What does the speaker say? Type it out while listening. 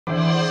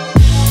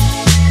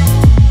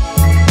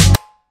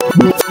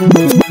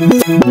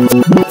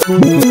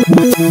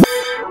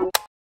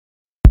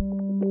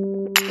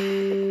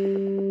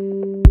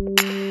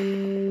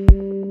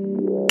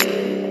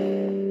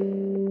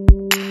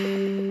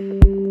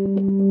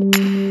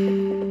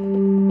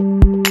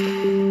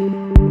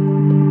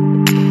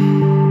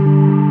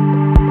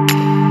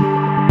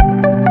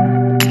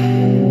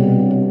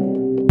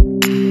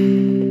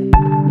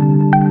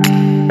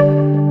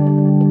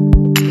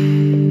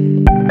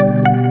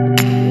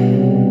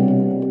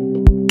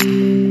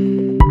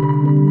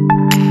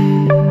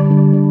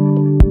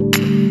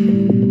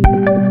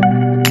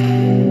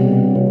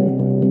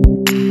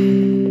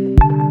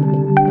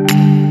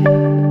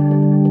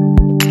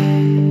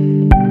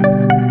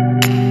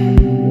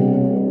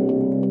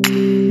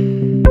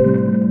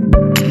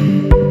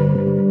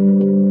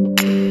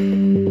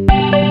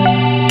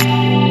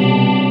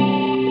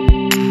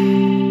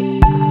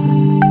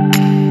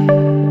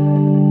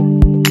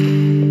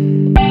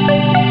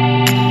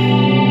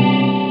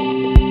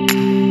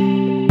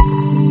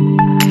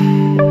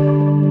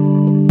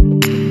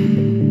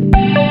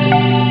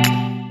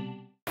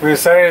We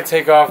decided to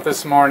take off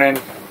this morning,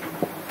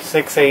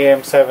 6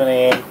 a.m., 7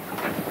 a.m.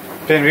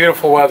 Been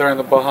beautiful weather in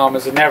the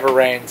Bahamas. It never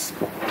rains.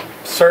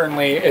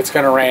 Certainly it's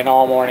going to rain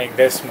all morning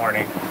this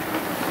morning.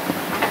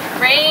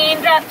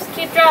 Raindrops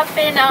keep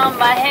dropping on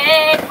my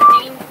head.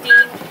 Ding,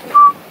 ding.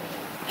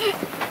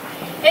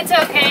 It's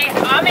okay.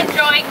 I'm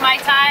enjoying my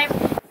time.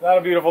 It's not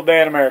a beautiful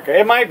day in America.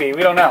 It might be.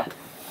 We don't know.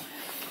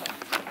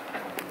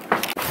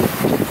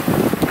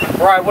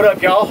 Alright, what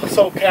up, y'all?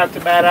 So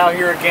Captain Matt out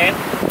here again.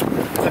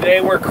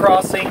 Today we're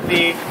crossing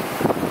the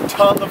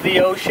tongue of the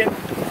ocean.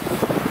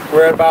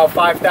 We're at about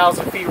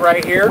 5,000 feet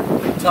right here.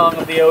 The tongue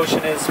of the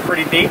ocean is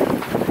pretty deep.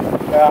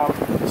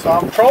 So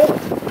I'm trolling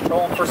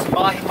for some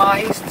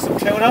mahi-mahis and some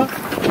tuna.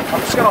 I'm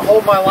just going to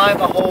hold my line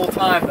the whole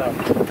time though,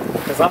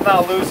 because I'm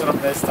not losing them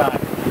this time.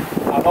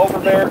 I'm over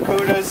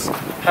barracudas,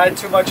 had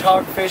too much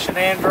hogfish and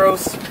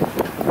andros,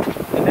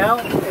 and now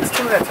it's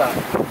tuna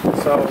time.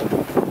 So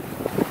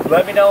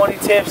let me know any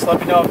tips,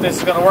 let me know if this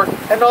is going to work.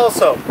 And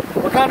also,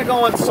 we're kind of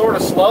going sort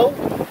of slow,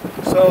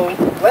 so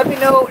let me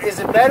know, is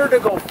it better to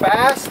go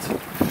fast,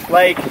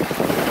 like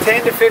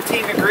 10 to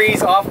 15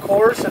 degrees off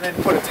course and then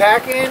put a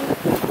tack in,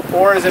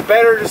 or is it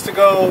better just to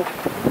go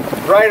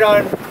right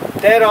on,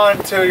 dead on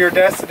to your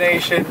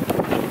destination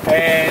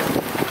and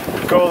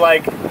go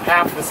like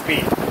half the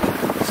speed?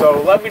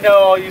 So let me know,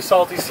 all you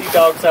salty sea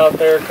dogs out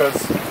there, because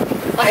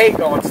I hate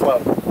going slow.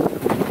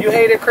 You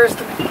hate it,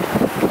 Kristen?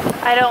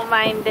 I don't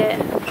mind it,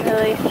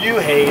 really. You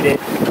hate it.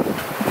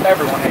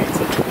 Everyone hates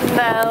it.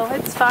 No,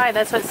 it's fine.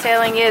 That's what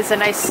sailing is, a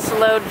nice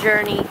slow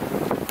journey.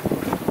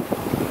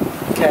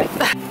 Okay.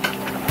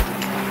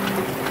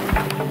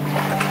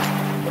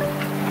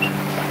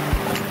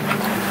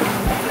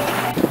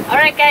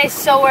 Alright guys,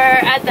 so we're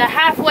at the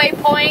halfway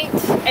point,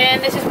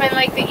 and this has been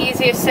like the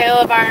easiest sail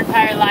of our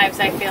entire lives,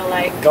 I feel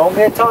like. Don't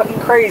get talking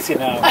crazy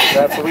now.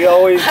 That's what we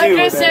always do. I'm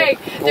just saying,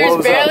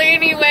 there's barely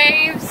any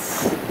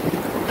waves.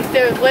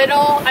 They're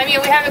little. I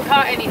mean, we haven't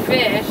caught any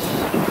fish.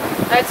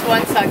 That's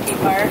one sucky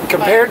part.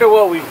 Compared to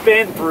what we've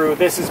been through,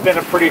 this has been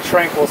a pretty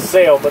tranquil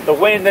sail, but the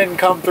wind didn't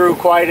come through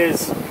quite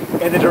as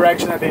in the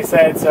direction that they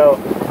said, so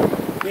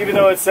even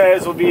though it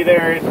says we'll be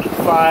there in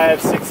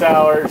 5-6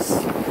 hours,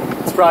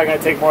 it's probably going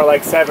to take more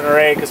like 7 or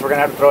 8, because we're going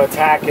to have to throw a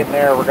tack in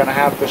there, we're going to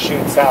have to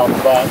shoot south,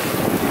 but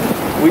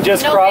we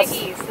just crossed. No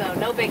biggies though,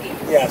 no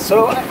biggies. Yeah,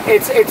 so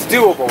it's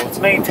doable, it's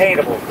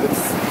maintainable,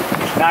 it's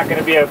not going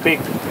to be a big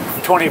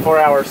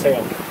 24-hour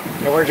sail.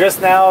 And we're just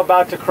now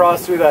about to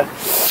cross through the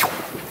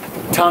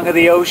tongue of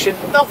the ocean.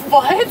 The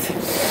what?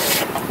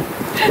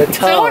 The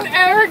tongue. Don't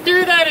ever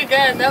do that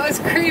again. That was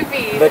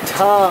creepy. The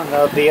tongue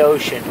of the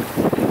ocean.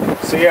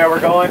 So yeah, we're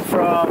going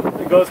from,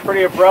 it goes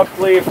pretty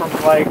abruptly from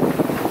like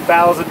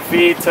 1,000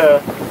 feet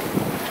to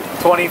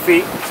 20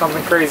 feet,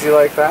 something crazy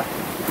like that.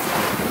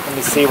 Let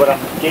me see what I'm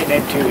getting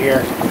into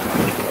here.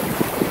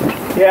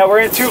 Yeah, we're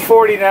in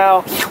 240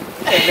 now,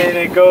 and then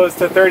it goes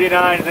to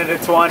 39, and then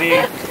to 20,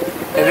 and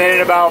then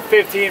in about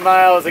 15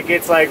 miles it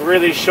gets like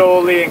really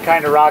shoaly and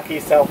kind of rocky,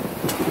 so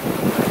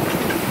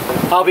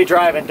I'll be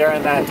driving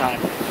during that time,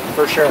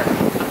 for sure.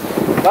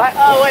 But,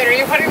 oh wait, are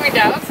you putting me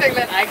down saying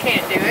that I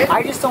can't do it?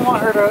 I just don't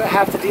want her to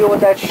have to deal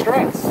with that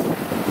stress.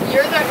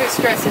 You're the one who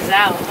stresses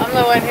out. I'm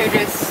the one who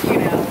just, you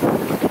know,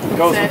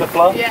 goes with the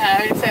flow? Yeah,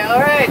 I would say,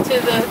 alright,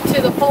 to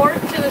the port,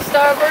 to the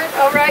starboard,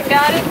 alright,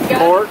 got it,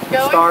 port,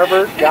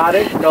 starboard, got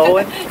it,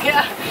 going.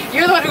 Yeah,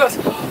 you're the one who goes,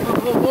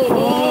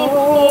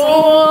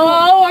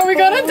 oh, are we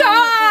gonna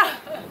die?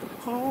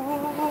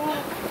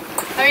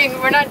 I mean,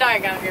 we're not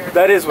dying out here.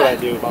 That is what I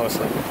do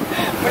mostly.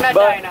 We're not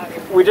dying out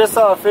here. We just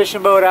saw a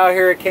fishing boat out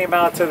here. It came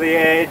out to the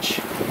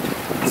edge.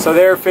 So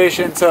they're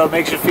fishing, so it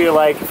makes you feel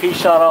like if he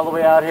shot all the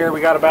way out here,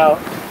 we got about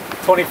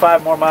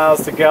 25 more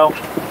miles to go.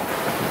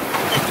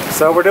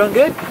 So we're doing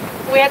good.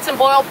 We had some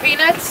boiled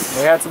peanuts.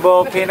 We had some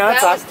boiled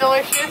peanuts. That was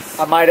delicious.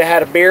 I might have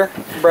had a beer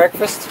for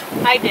breakfast.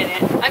 I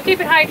didn't. I'm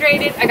keeping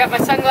hydrated. I got my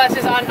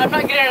sunglasses on. I'm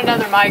not getting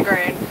another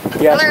migraine.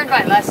 Yeah. I learned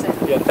my lesson.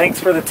 Yeah, thanks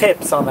for the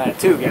tips on that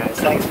too, guys.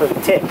 Thanks for the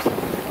tips.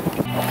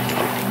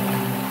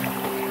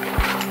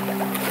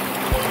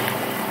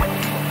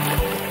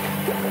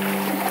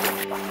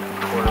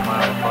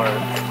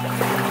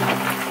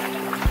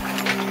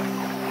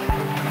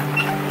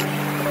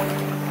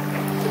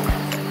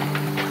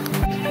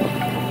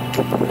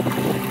 All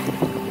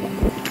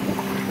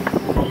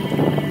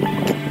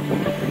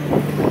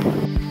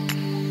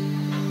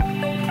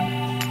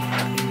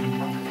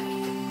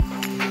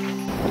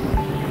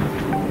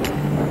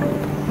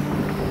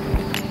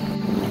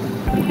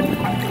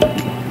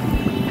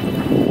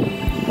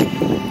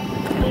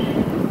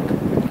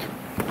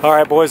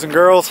right, boys and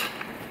girls,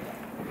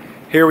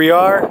 here we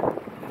are,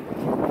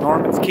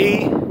 Normans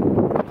Cay.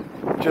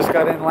 Just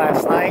got in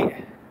last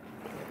night.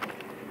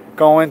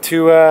 Going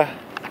to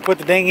put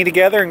the dinghy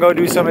together and go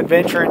do some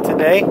adventuring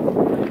today.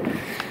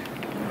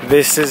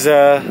 This is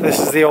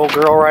the old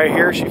girl right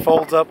here. She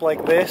folds up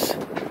like this.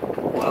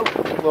 Whoa,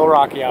 a little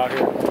rocky out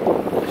here.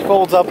 She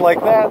folds up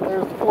like that.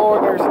 There's the floor.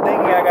 There's the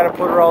dinghy. I got to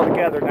put her all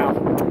together now.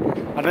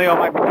 I know y'all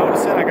might be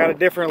noticing I got a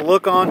different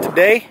look on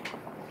today.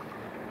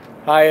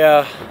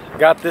 I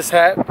got this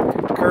hat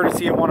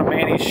courtesy of one of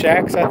Manny's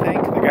shacks, I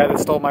think, the guy that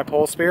stole my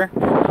pole spear.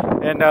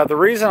 And the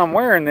reason I'm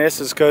wearing this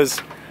is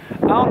because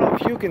I don't know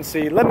if you can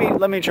see. Let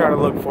me try to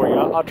look for you.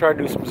 I'll try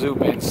to do some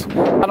zoom ins.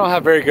 I don't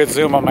have very good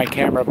zoom on my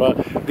camera,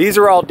 but these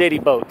are all ditty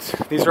boats.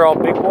 These are all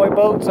big boy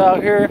boats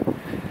out here,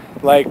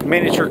 like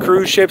miniature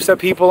cruise ships that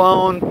people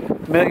own,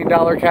 $1 million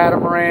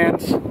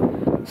catamarans.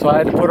 So I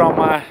had to put on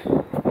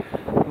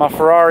my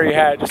Ferrari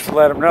hat just to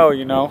let them know,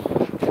 you know,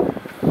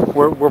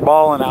 we're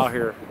balling out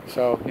here.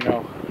 So, you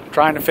know,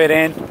 trying to fit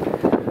in.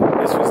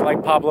 This was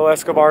like Pablo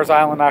Escobars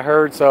Island, I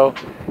heard. So,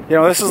 you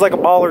know, this is like a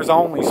ballers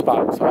only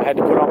spot. So I had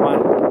to put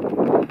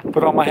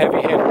on my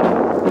heavy hitter.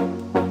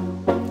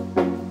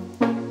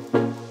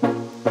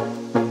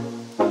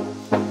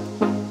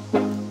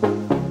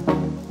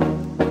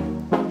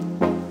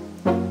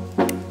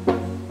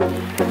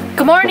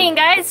 Good morning,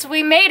 guys.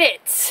 We made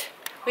it.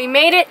 We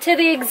made it to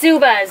the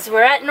Escobars.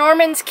 We're at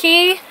Normans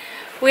Cay.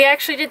 We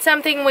actually did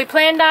something we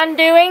planned on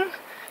doing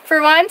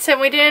for once, and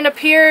we didn't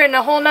appear in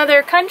a whole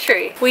nother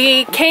country.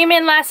 We came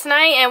in last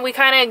night and we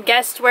kind of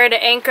guessed where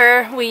to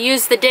anchor. We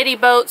used the ditty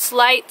boat's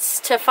lights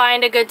to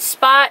find a good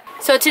spot.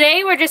 So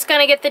today we're just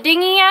gonna get the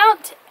dinghy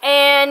out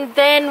and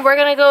then we're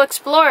gonna go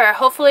explore.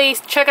 Hopefully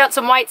check out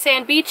some white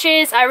sand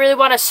beaches. I really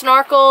want to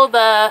snorkel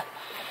the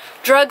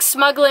drug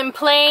smuggling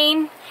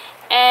plane,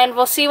 and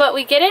we'll see what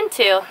we get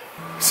into.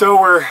 So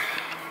we're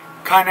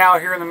kind of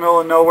out here in the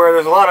middle of nowhere.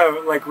 There's a lot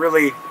of like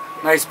really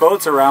nice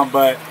boats around,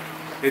 but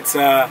it's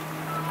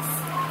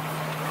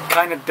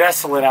kind of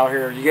desolate out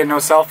here. You get no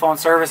cell phone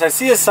service. I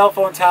see a cell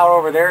phone tower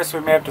over there, so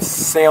we may have to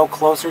sail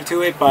closer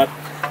to it, but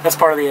that's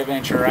part of the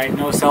adventure, right?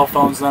 No cell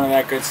phones, none of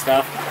that good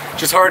stuff.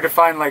 Just hard to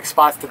find like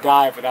spots to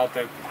dive without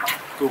the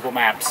Google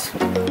Maps.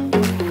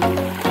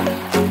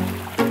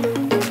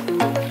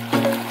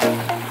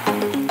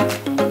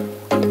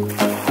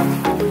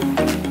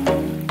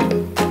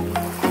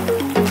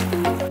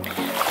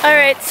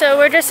 Alright, so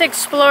we're just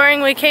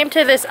exploring. We came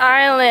to this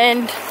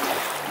island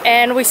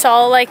and we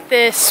saw like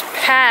this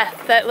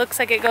path that looks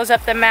like it goes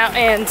up the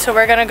mountain, so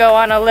we're gonna go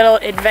on a little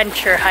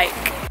adventure hike.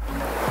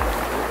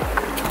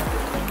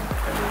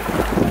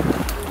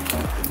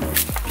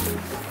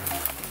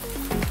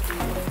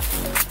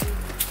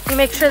 You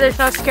make sure there's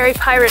no scary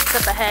pirates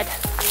up ahead.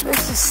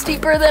 This is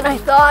steeper than I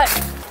thought.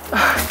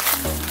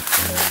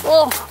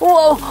 Whoa,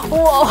 whoa,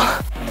 whoa.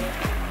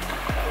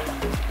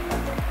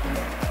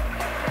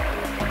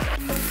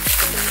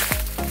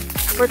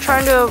 We're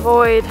trying to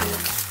avoid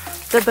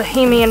the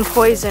Bohemian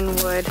poison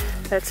wood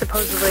that's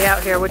supposedly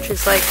out here, which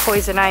is like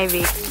poison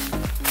ivy.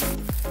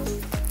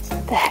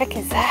 What the heck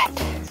is that?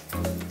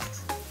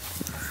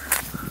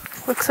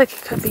 Looks like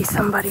it could be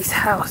somebody's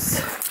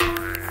house.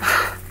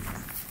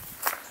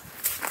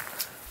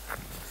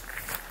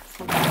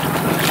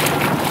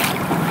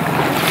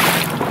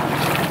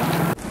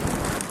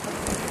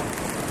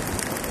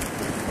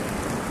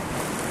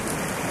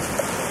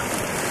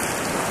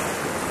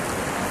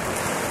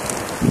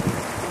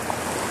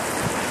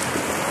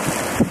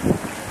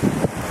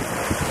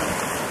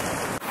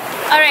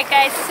 Alright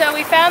guys, so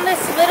we found this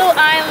little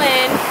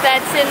island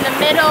that's in the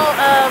middle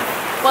of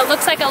what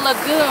looks like a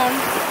lagoon,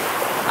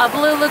 a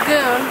blue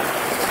lagoon,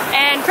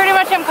 and pretty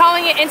much I'm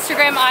calling it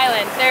Instagram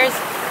Island. There's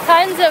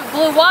tons of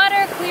blue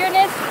water,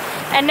 clearness,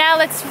 and now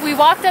we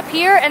walked up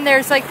here and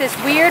there's like this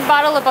weird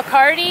bottle of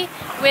Bacardi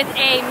with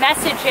a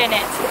message in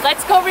it.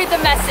 Let's go read the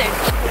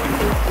message.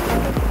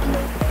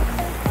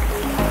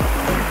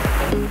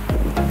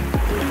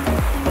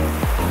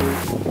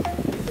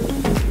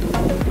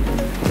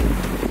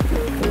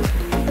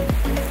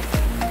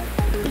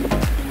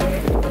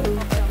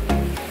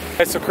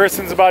 So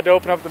Kristen's about to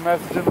open up the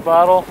message in the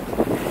bottle.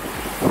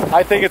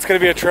 I think it's going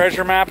to be a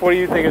treasure map. What do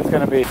you think it's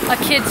going to be? A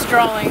kid's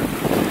drawing.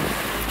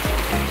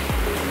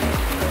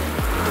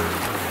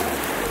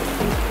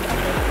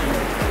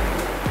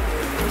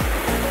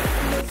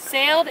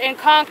 Sailed and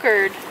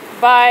conquered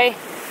by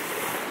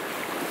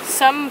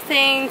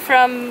something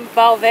from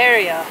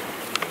Bulgaria.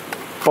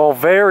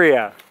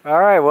 Bulgaria. All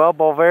right, well,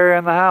 Bulgaria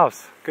in the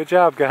house. Good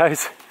job,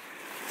 guys.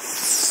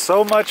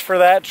 So much for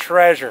that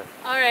treasure.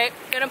 All right,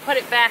 gonna put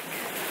it back.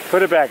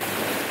 Put it back.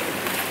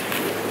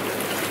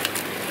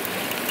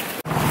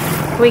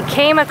 We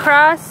came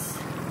across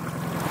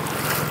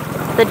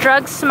the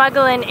drug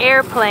smuggling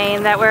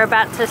airplane that we're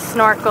about to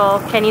snorkel.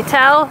 Can you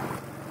tell?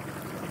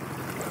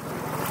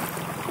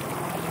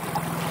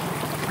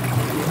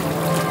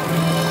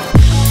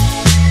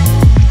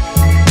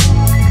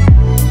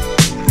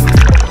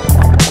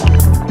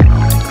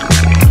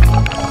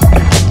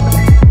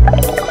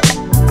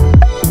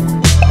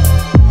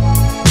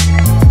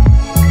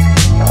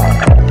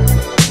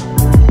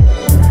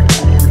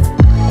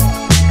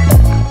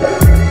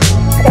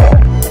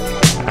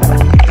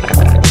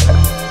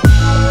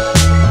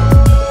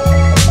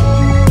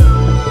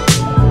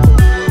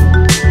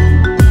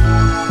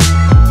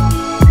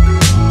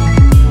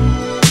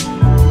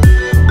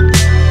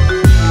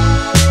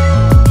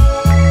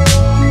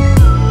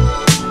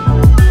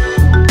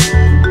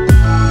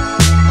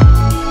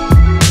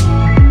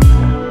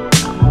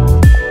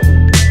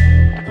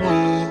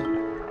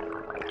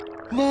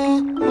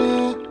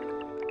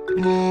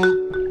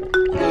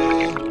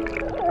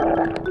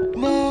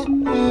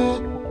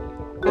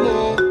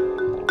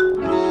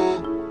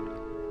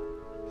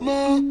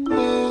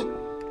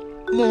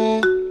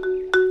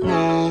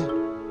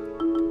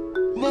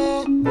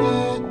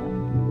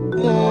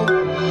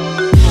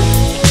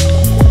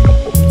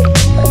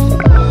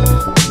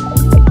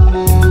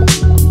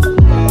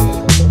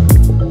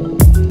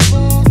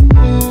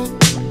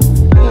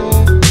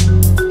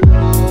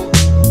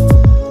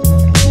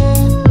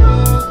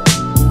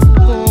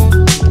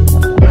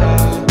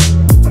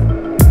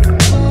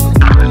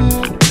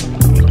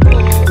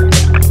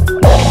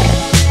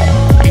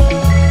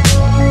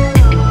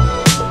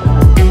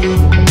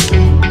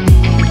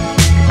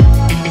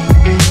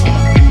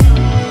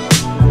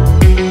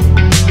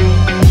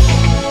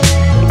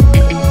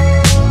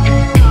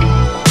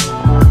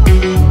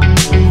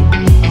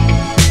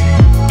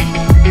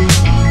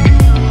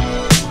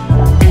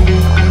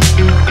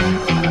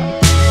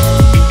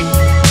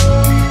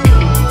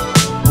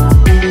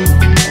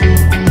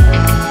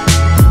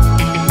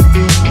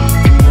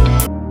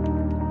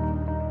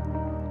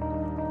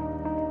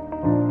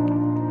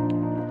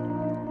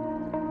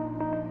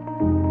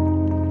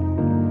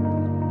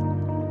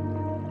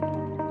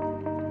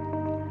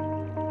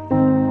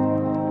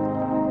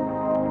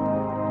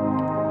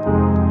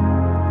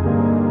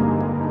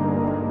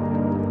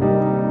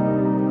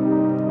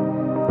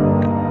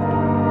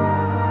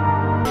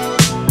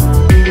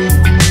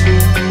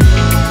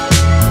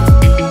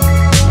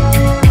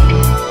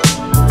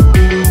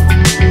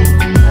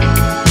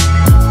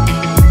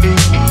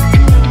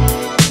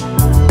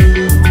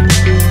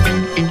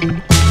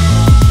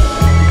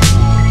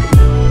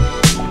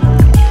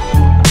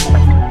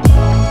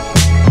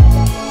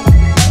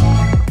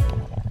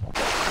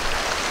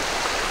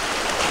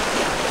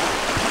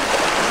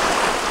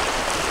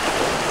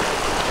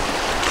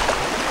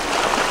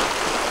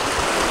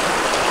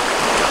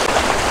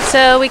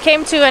 So we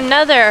came to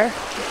another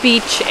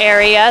beach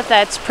area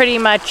that's pretty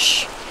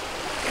much,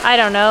 I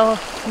don't know,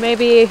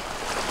 maybe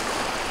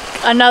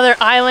another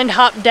island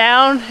hop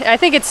down. I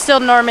think it's still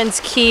Normans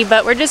Cay,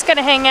 but we're just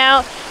gonna hang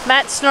out.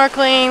 Matt's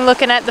snorkeling,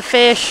 looking at the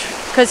fish,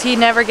 because he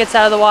never gets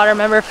out of the water.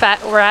 Remember,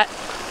 we're at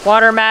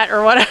water Matt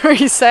or whatever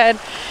he said.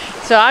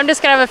 So I'm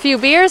just gonna have a few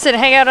beers and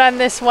hang out on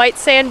this white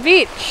sand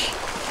beach.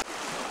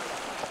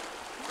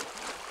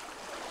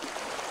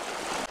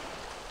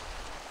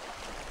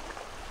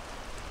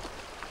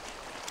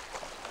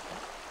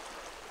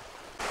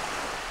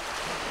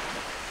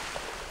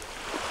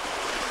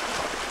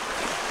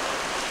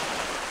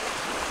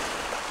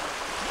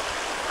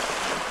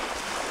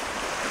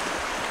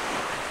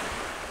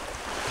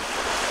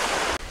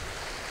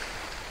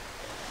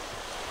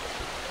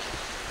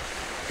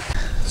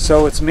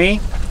 So it's me,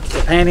 the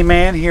panty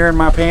man, here in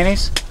my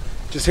panties.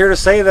 Just here to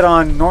say that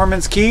on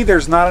Normans Cay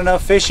there's not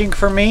enough fishing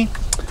for me.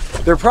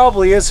 There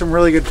probably is some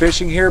really good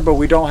fishing here, but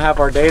we don't have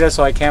our data,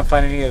 so I can't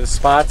find any of the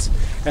spots.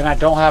 And I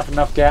don't have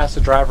enough gas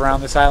to drive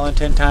around this island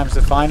 10 times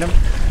to find them.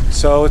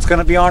 So it's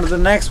gonna be on to the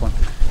next one.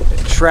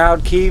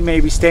 Shroud Cay,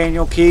 maybe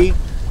Staniel Cay.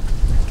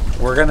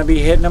 We're gonna be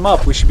hitting them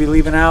up. We should be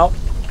leaving out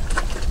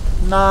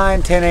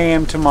 9, 10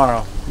 a.m.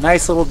 tomorrow.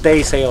 Nice little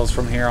day sails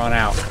from here on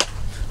out.